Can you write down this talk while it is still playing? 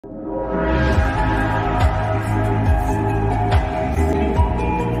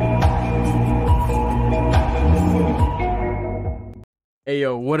Hey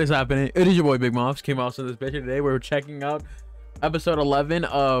yo, what is happening? It is your boy Big Moffs. Came out to this bitch today. We're checking out episode 11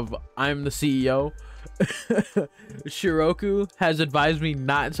 of I'm the CEO. Shiroku has advised me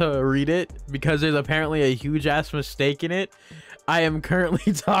not to read it because there's apparently a huge ass mistake in it. I am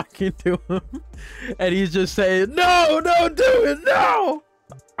currently talking to him and he's just saying, no, don't do it, no!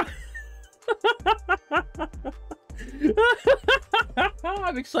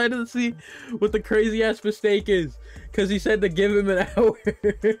 I'm excited to see what the crazy ass mistake is because he said to give him an hour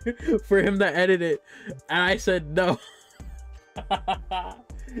for him to edit it, and I said no.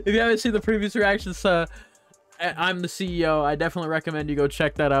 If you haven't seen the previous reactions to I'm the CEO, I definitely recommend you go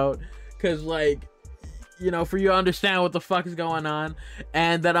check that out because, like, you know, for you to understand what the fuck is going on,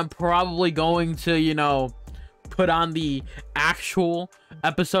 and that I'm probably going to, you know, put on the actual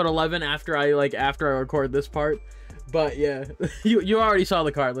episode 11 after I record this part. But yeah, you already saw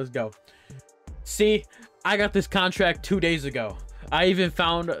the card. Let's go. See, I got this contract 2 days ago. I even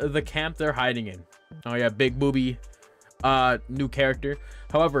found the camp they're hiding in. Oh yeah, big booby new character.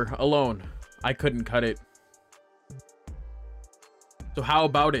 However, alone I couldn't cut it. So how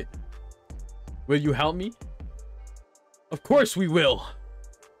about it? Will you help me? Of course we will.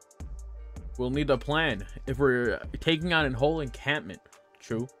 We'll need a plan if we're taking on a whole encampment.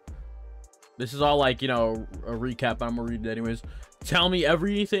 True. This is all like, you know, a recap. I'm gonna read it anyways. Tell me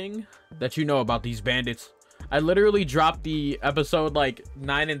everything that you know about these bandits. I literally dropped the episode like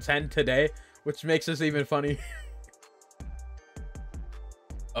 9 and 10 today, which makes this even funny.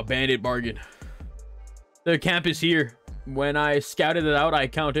 A bandit bargain. The camp is here. When I scouted it out, I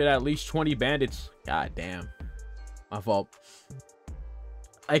counted at least 20 bandits. God damn. My fault.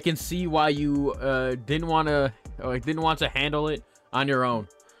 I can see why you didn't want to handle it on your own.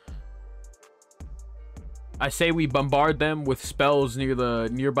 I say we bombard them with spells near the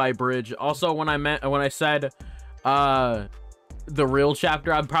nearby bridge. Also, when I said the real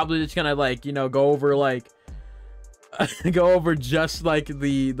chapter, I'm probably just gonna, like, you know, go over like go over just like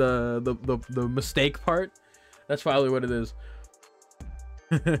the mistake part. That's probably what it is.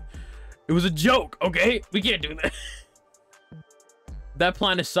 It was a joke, okay? We can't do that. That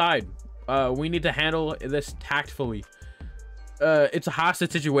plan aside, we need to handle this tactfully. It's a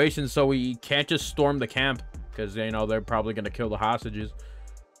hostage situation, so we can't just storm the camp because, you know, they're probably gonna kill the hostages.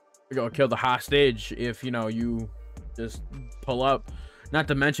 They're gonna kill the hostage if, you know, you just pull up. Not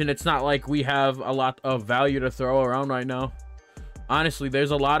to mention, it's not like we have a lot of value to throw around right now. Honestly,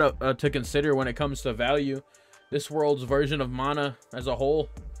 there's a lot of to consider when it comes to value. This world's version of mana as a whole.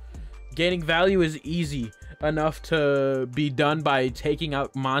 Gaining value is easy enough to be done by taking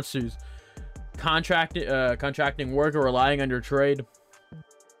out monsters, contracting work, or relying on your trade.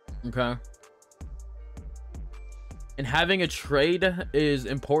 Okay. And having a trade is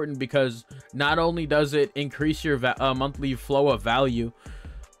important because not only does it increase your monthly flow of value,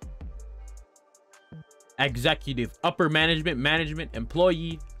 executive, upper management,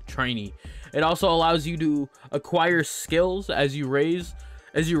 employee, trainee. It also allows you to acquire skills as you rise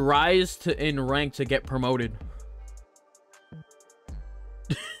in rank to get promoted.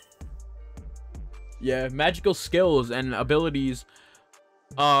 Yeah, magical skills and abilities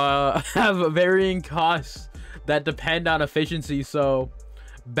have varying costs that depend on efficiency, so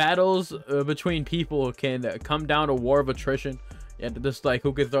battles between people can come down to war of attrition. Yeah, just like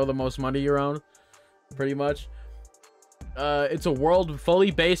who can throw the most money around, pretty much. It's a world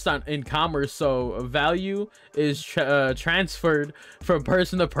fully based in commerce, so value is transferred from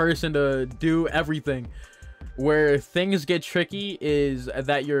person to person to do everything. Where things get tricky is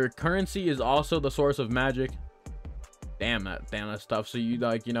that your currency is also the source of magic. Damn, that's tough. So you,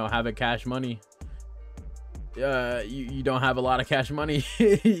 like, you know, have a cash money. You don't have a lot of cash money.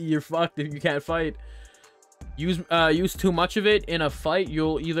 You're fucked if you can't fight. Use too much of it in a fight,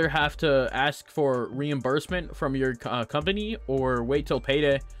 you'll either have to ask for reimbursement from your company or wait till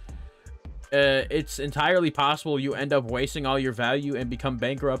payday. It's entirely possible you end up wasting all your value and become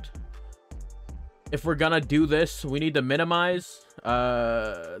bankrupt. If we're gonna do this, we need to minimize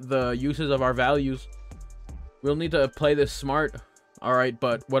the uses of our values. We'll need to play this smart. All right,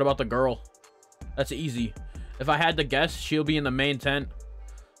 but what about the girl? That's easy. If I had to guess, she'll be in the main tent.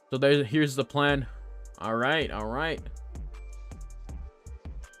 So here's the plan. All right. I'm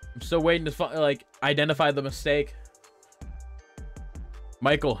still waiting to like identify the mistake.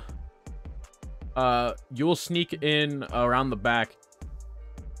 Michael, you'll sneak in around the back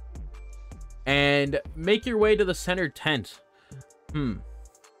and make your way to the center tent.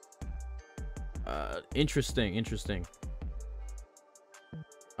 Interesting.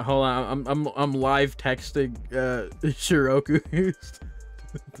 Hold on, I'm live texting Shiroku.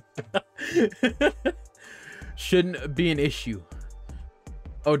 Shouldn't be an issue.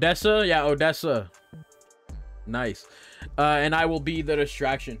 Odessa? Yeah, Odessa. Nice. And I will be the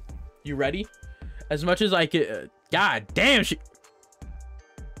distraction. You ready? As much as I could. God damn.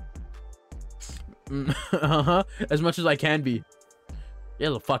 As much as I can be. Yeah,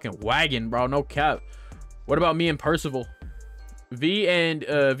 the fucking wagon, bro. No cap. What about me and Percival? V,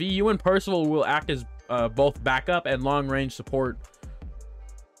 you and Percival will act as both backup and long-range support.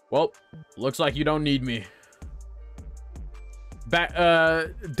 Well, looks like you don't need me.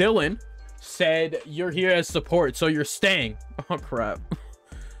 Dylan said you're here as support, so you're staying. Oh, crap.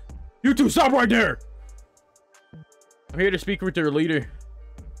 You two, stop right there! I'm here to speak with your leader.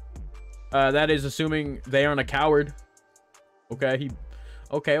 That is assuming they aren't a coward. Okay,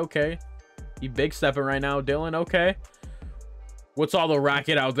 okay. He big stepping right now, Dylan. Okay. What's all the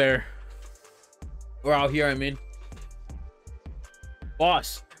racket out there? Or out here, I mean.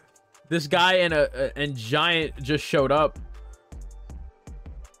 Boss. This guy and Giant just showed up.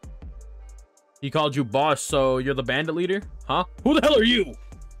 He called you boss, so you're the bandit leader? Huh? Who the hell are you?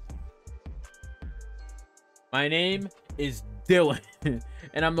 My name is Dylan.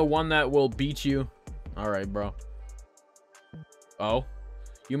 And I'm the one that will beat you. Alright, bro. Oh.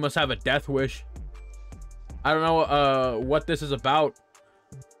 You must have a death wish. I don't know what this is about.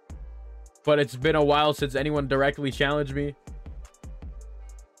 But it's been a while since anyone directly challenged me.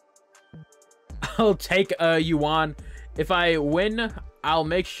 I'll take you on. If I win, I'll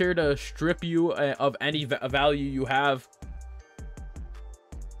make sure to strip you of any value you have.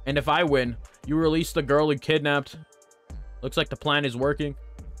 And if I win, you release the girl you kidnapped. Looks like the plan is working.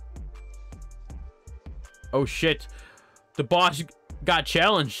 Oh shit. The boss got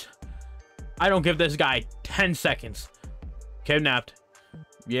challenged. I don't give this guy 10 seconds. Kidnapped.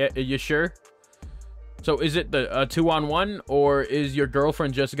 Yeah, you sure? So is it the 2-on-1, or is your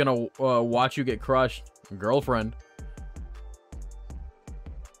girlfriend just gonna watch you get crushed? Girlfriend.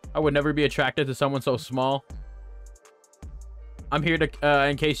 I would never be attracted to someone so small. I'm here to,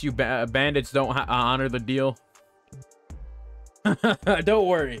 in case you bandits don't honor the deal. Don't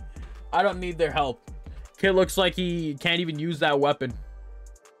worry. I don't need their help. Kid looks like he can't even use that weapon.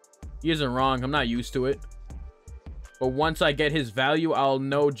 He isn't wrong. I'm not used to it. But once I get his value, I'll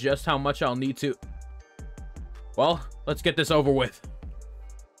know just how much I'll need to. Well, let's get this over with.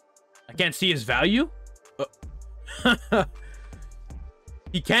 I can't see his value?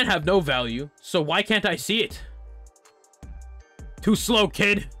 He can't have no value, so why can't I see it? Too slow,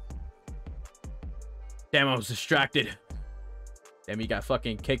 kid. Damn, I was distracted. Damn, he got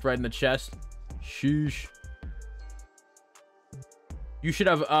fucking kicked right in the chest. Sheesh. You should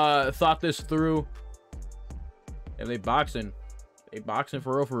have thought this through. Yeah, they boxing. They boxing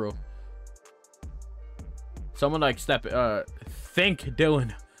for real, for real. Someone like think,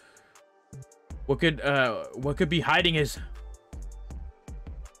 Dylan. What could be hiding his...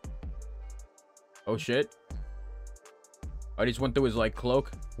 Oh shit. I just went through his like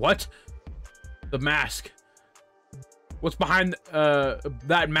cloak. What? The mask. What's behind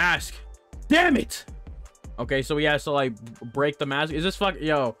that mask? Damn it. Okay, so he has to like break the mask. Is this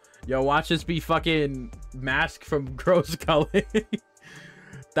yo, watch this be fucking Mask from Gross Culling.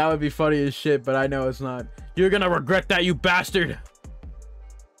 That would be funny as shit, but I know it's not. You're gonna regret that, you bastard.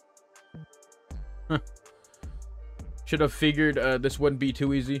 Should have figured this wouldn't be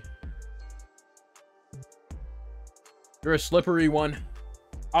too easy. You're a slippery one.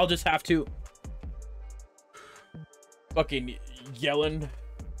 I'll just have to fucking yelling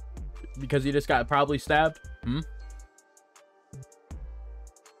because he just got probably stabbed.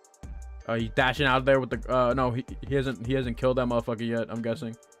 Oh, he's dashing out there with the no, he hasn't killed that motherfucker yet, I'm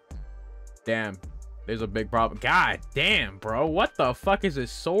guessing. Damn, there's a big problem. God damn, bro, what the fuck is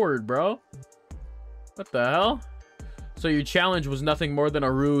his sword, bro? What the hell? So your challenge was nothing more than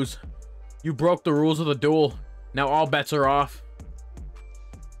a ruse. You broke the rules of the duel. Now all bets are off.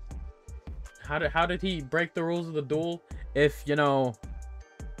 How did he break the rules of the duel if, you know,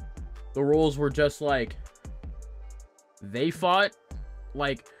 the rules were just like they fought?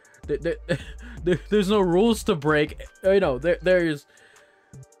 Like there's no rules to break. You know, there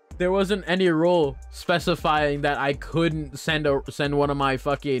wasn't any rule specifying that I couldn't send one of my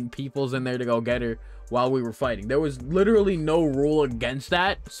fucking peoples in there to go get her while we were fighting. There was literally no rule against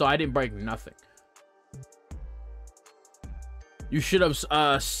that, so I didn't break nothing. You should have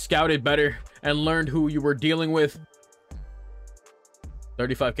scouted better and learned who you were dealing with.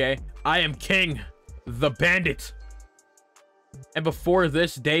 35k. I am King, the bandit. And before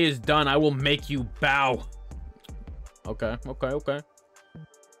this day is done, I will make you bow. Okay.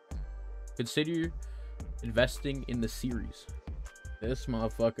 Consider investing in the series. This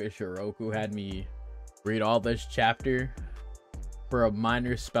motherfucker Shiroku had me read all this chapter for a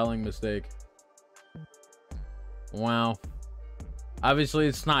minor spelling mistake. Wow. Obviously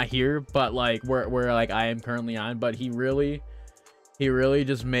it's not here, but like where like I am currently on, but he really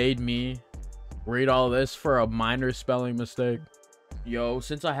just made me read all this for a minor spelling mistake. Yo,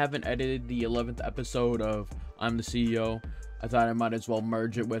 since I haven't edited the 11th episode of I'm the CEO, I thought I might as well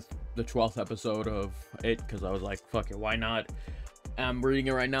merge it with the 12th episode of it, because I was like, fuck it, why not? I'm reading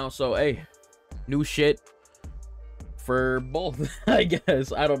it right now, so hey, new shit for both. I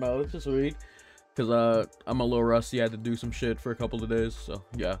guess, I don't know, let's just read, because I'm a little rusty. I had to do some shit for a couple of days, so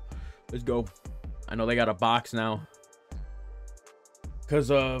yeah, let's go. I know they got a box now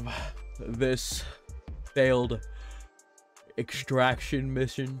because of this failed extraction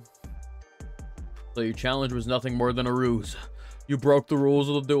mission. So your challenge was nothing more than a ruse. You broke the rules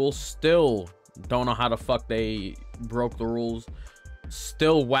of the duel. Still don't know how the fuck they broke the rules.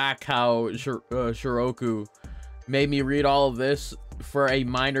 Still whack how Shiroku made me read all of this for a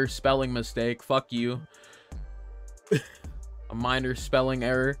minor spelling mistake. Fuck you. A minor spelling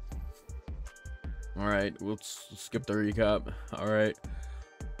error. Alright, we'll skip the recap. Alright.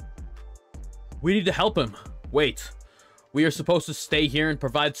 We need to help him. Wait. We are supposed to stay here and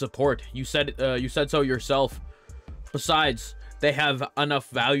provide support. You said so yourself. Besides, they have enough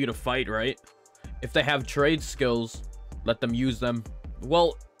value to fight, right? If they have trade skills, let them use them.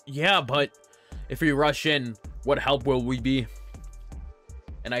 Well, yeah, but if we rush in, what help will we be?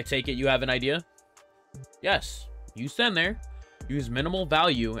 And I take it you have an idea? Yes. You stand there, use minimal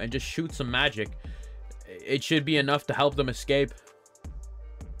value, and just shoot some magic. It should be enough to help them escape.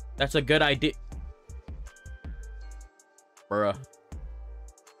 That's a good idea. Bruh.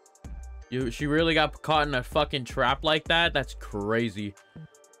 She really got caught in a fucking trap like that? That's crazy.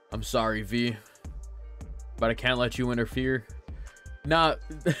 I'm sorry, V. But I can't let you interfere. Nah,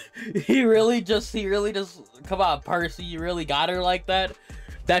 he really just, come on, Percy, you really got her like that?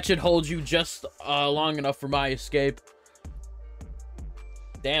 That should hold you just long enough for my escape.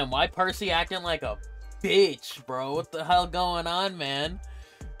 Damn, why Percy acting like a bitch, bro? What the hell going on, man?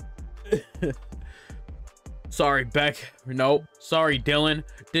 Sorry, Beck. Nope. Sorry, Dylan.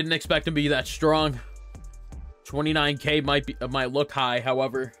 Didn't expect him to be that strong. 29k might look high,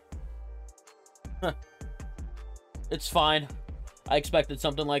 however. It's fine. I expected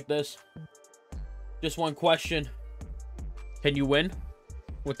something like this. Just one question. Can you win?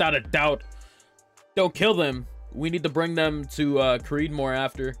 Without a doubt. Don't kill them. We need to bring them to Creedmoor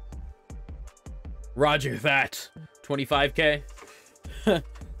after. Roger that. 25k.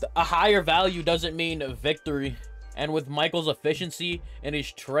 A higher value doesn't mean victory. And with Michael's efficiency and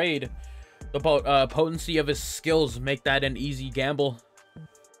his trade, the potency of his skills make that an easy gamble.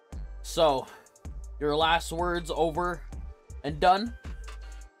 So, your last words over and done?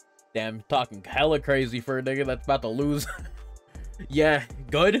 Damn, talking hella crazy for a nigga that's about to lose. Yeah,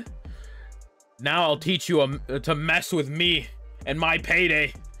 good? Now I'll teach you to mess with me and my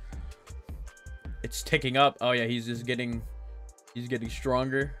payday. It's ticking up. Oh yeah, he's getting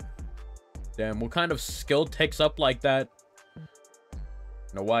stronger. Damn, what kind of skill ticks up like that?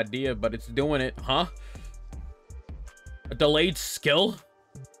 No idea, but it's doing it, huh? A delayed skill?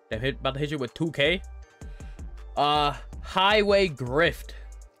 Damn, about to hit you with 2k. Highway grift.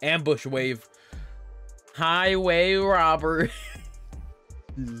 Ambush wave. Highway robber.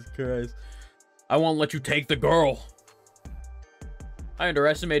 Jesus Christ. I won't let you take the girl. I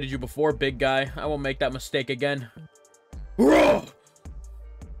underestimated you before, big guy. I won't make that mistake again.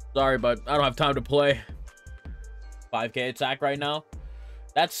 Sorry, but I don't have time to play. 5k attack right now.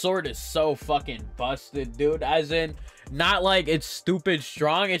 That sword is so fucking busted, dude. As in, not like it's stupid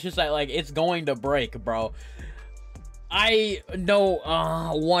strong. It's just that, like, it's going to break, bro. I know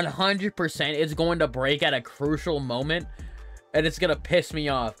 100% it's going to break at a crucial moment. And it's going to piss me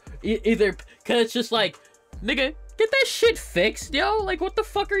off. Either because it's just like, nigga, get that shit fixed, yo. Like, what the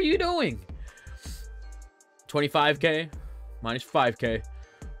fuck are you doing? 25k minus 5k.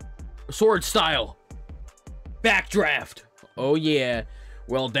 Sword style. Backdraft. Oh, yeah.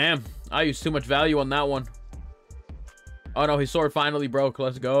 Well, damn. I used too much value on that one. Oh, no. His sword finally broke.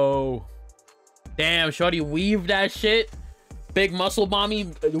 Let's go. Damn, shorty weaved that shit. Big muscle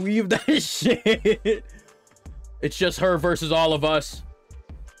mommy weaved that shit. It's just her versus all of us.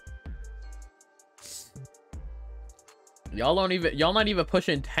 Y'all not even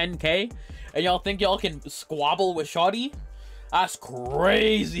pushing 10k, and y'all think y'all can squabble with shorty? That's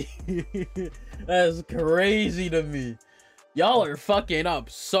crazy. That's crazy to me. Y'all are fucking up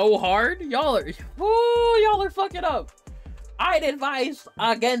so hard. Y'all are fucking up. I'd advise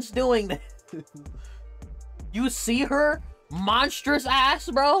against doing that. You see her monstrous ass,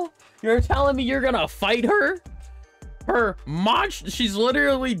 bro? You're telling me you're gonna fight her? her monster. She's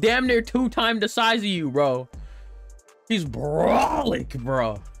literally damn near 2 times the size of you, bro. She's brolic,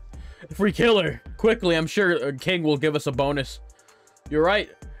 bro. If we kill her quickly, I'm sure King will give us a bonus. You're right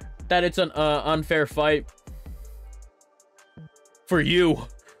that it's an unfair fight for you.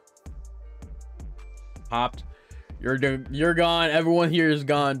 Popped. You're gone. Everyone here is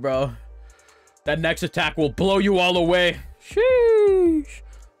gone, bro. That next attack will blow you all away. Sheesh.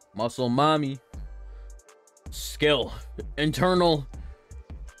 Muscle mommy. Skill. Internal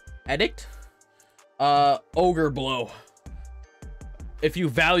edict. Ogre blow. If you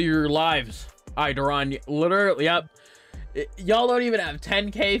value your lives. Alright, Duran. Literally, yep. Y'all don't even have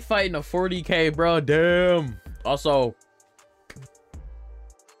 10k fighting a 40k, bro. Damn. Also,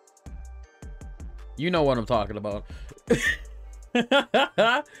 you know what I'm talking about.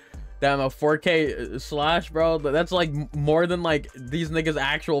 Damn, a 4k slash, bro. That's like more than like these niggas'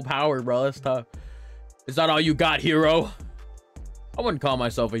 actual power, bro. That's tough. Is that all you got, hero? I wouldn't call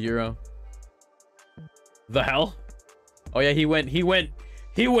myself a hero. The hell? Oh yeah, he went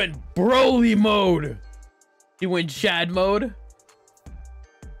Broly mode. He went Chad mode.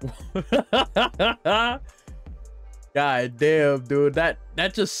 God damn, dude.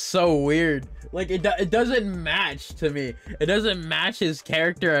 That's just so weird. Like it doesn't match to me. It doesn't match his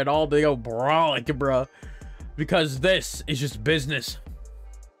character at all. They go brolic, bro. Because this is just business.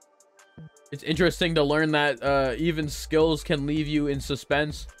 It's interesting to learn that even skills can leave you in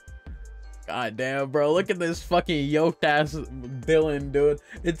suspense. God damn, bro. Look at this fucking yoked ass villain, dude.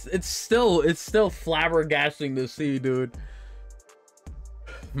 It's still flabbergasting to see, dude.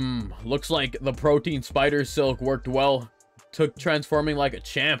 Looks like the protein spider silk worked well. Took transforming like a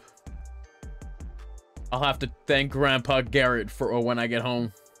champ. I'll have to thank Grandpa Garrett for when I get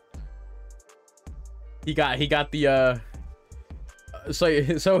home. He got the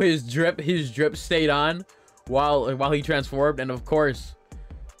so his drip stayed on while he transformed, and of course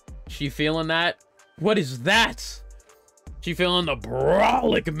she feeling that. What is that? She feeling the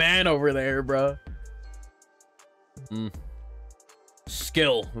brolic man over there, bro.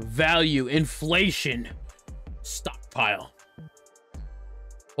 Skill, value, inflation, stockpile.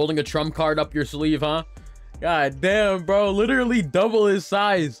 Holding a trump card up your sleeve, huh? God damn, bro. Literally double his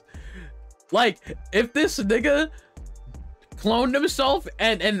size. Like, if this nigga cloned himself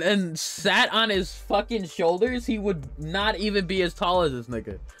and sat on his fucking shoulders, he would not even be as tall as this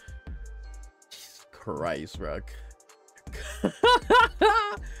nigga. Jesus Christ, bro.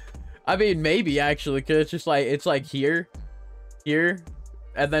 I mean, maybe actually, cause it's just like, it's like here,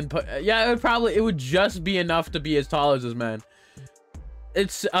 and then put, yeah, it would just be enough to be as tall as this man.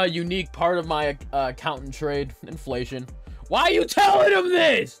 It's a unique part of my accountant trade. Inflation. Why are you telling him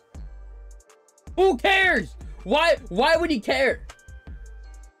this? Who cares? Why would he care?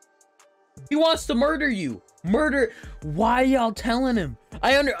 He wants to murder you. Murder. Why y'all telling him?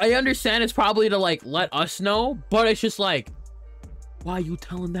 I understand it's probably to like let us know, but it's just like, why you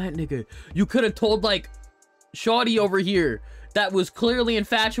telling that nigga? You could have told like Shawty over here that was clearly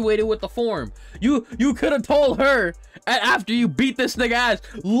infatuated with the form. You could have told her after you beat this nigga ass,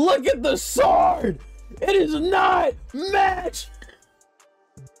 look at the sword. It is not match.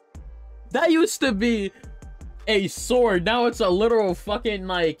 That used to be a sword. Now it's a literal fucking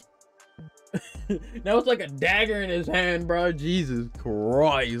like now it's like a dagger in his hand, bro. Jesus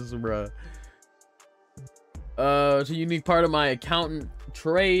Christ, bro. It's a unique part of my accountant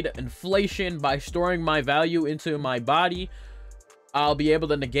trade. Inflation. By storing my value into my body, I'll be able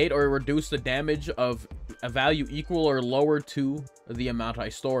to negate or reduce the damage of a value equal or lower to the amount I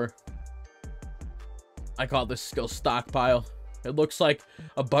store. I call this skill stockpile. It looks like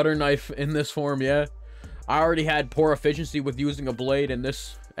a butter knife in this form, yeah. I already had poor efficiency with using a blade,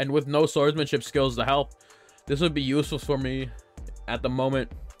 and with no swordsmanship skills to help. This would be useful for me at the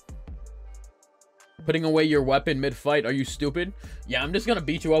moment. Putting away your weapon mid-fight, are you stupid? Yeah, I'm just gonna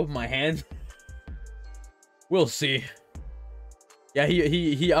beat you up with my hands. We'll see. Yeah,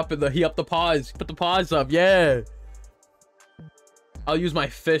 he upped the paws. Put the paws up, yeah. I'll use my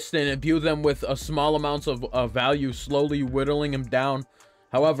fist and imbue them with a small amounts of value, slowly whittling him down.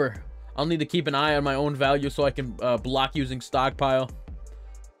 However, I'll need to keep an eye on my own value so I can block using stockpile.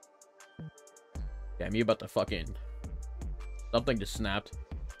 Damn, you about to fucking... Something just snapped.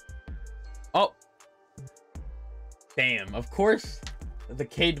 Oh! Damn, of course the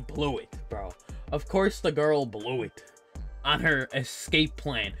kid blew it, bro. Of course the girl blew it. On her escape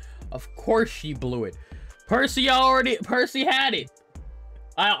plan. Of course she blew it. Percy had it.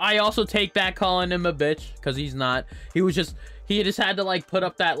 I also take back calling him a bitch, because he's not. He just had to like put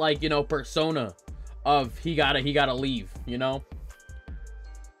up that like, you know, persona of he gotta leave, you know.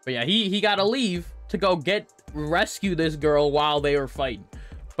 But yeah, he gotta leave to go get rescue this girl while they were fighting.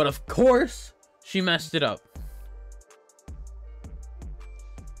 But of course, she messed it up.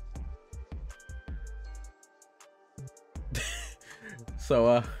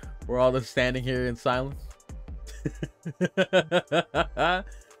 So, we're all just standing here in silence.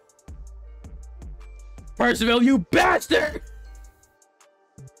 Percival, you bastard!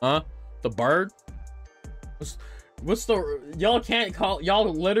 Huh? The bird? What's the... Y'all can't call...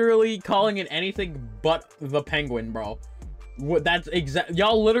 Y'all literally calling it anything but the penguin, bro. What? That's exact...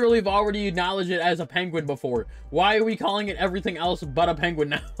 Y'all literally have already acknowledged it as a penguin before. Why are we calling it everything else but a penguin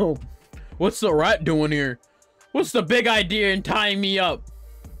now? What's the rat doing here? What's the big idea in tying me up?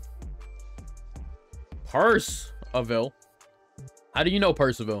 Percival? How do you know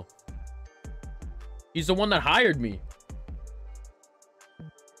Percival? He's the one that hired me.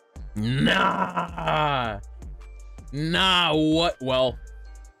 Nah. Nah, what? Well.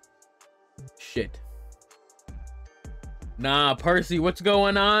 Shit. Nah, Percy, what's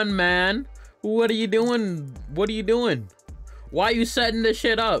going on, man? What are you doing? What are you doing? Why are you setting this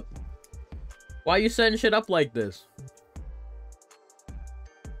shit up? Why are you setting shit up like this?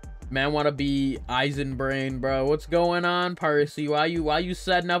 Man, wanna be Eisenbrain, bro. What's going on, Percy? Why you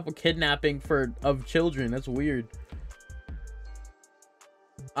setting up a kidnapping of children? That's weird.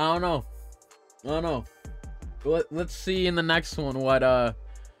 I don't know. I don't know. Let's see in the next one what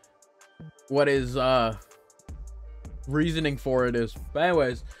is reasoning for it is. But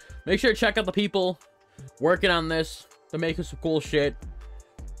anyways, make sure to check out the people working on this to make us some cool shit.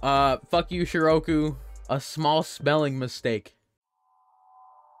 Fuck you, Shiroku. A small spelling mistake.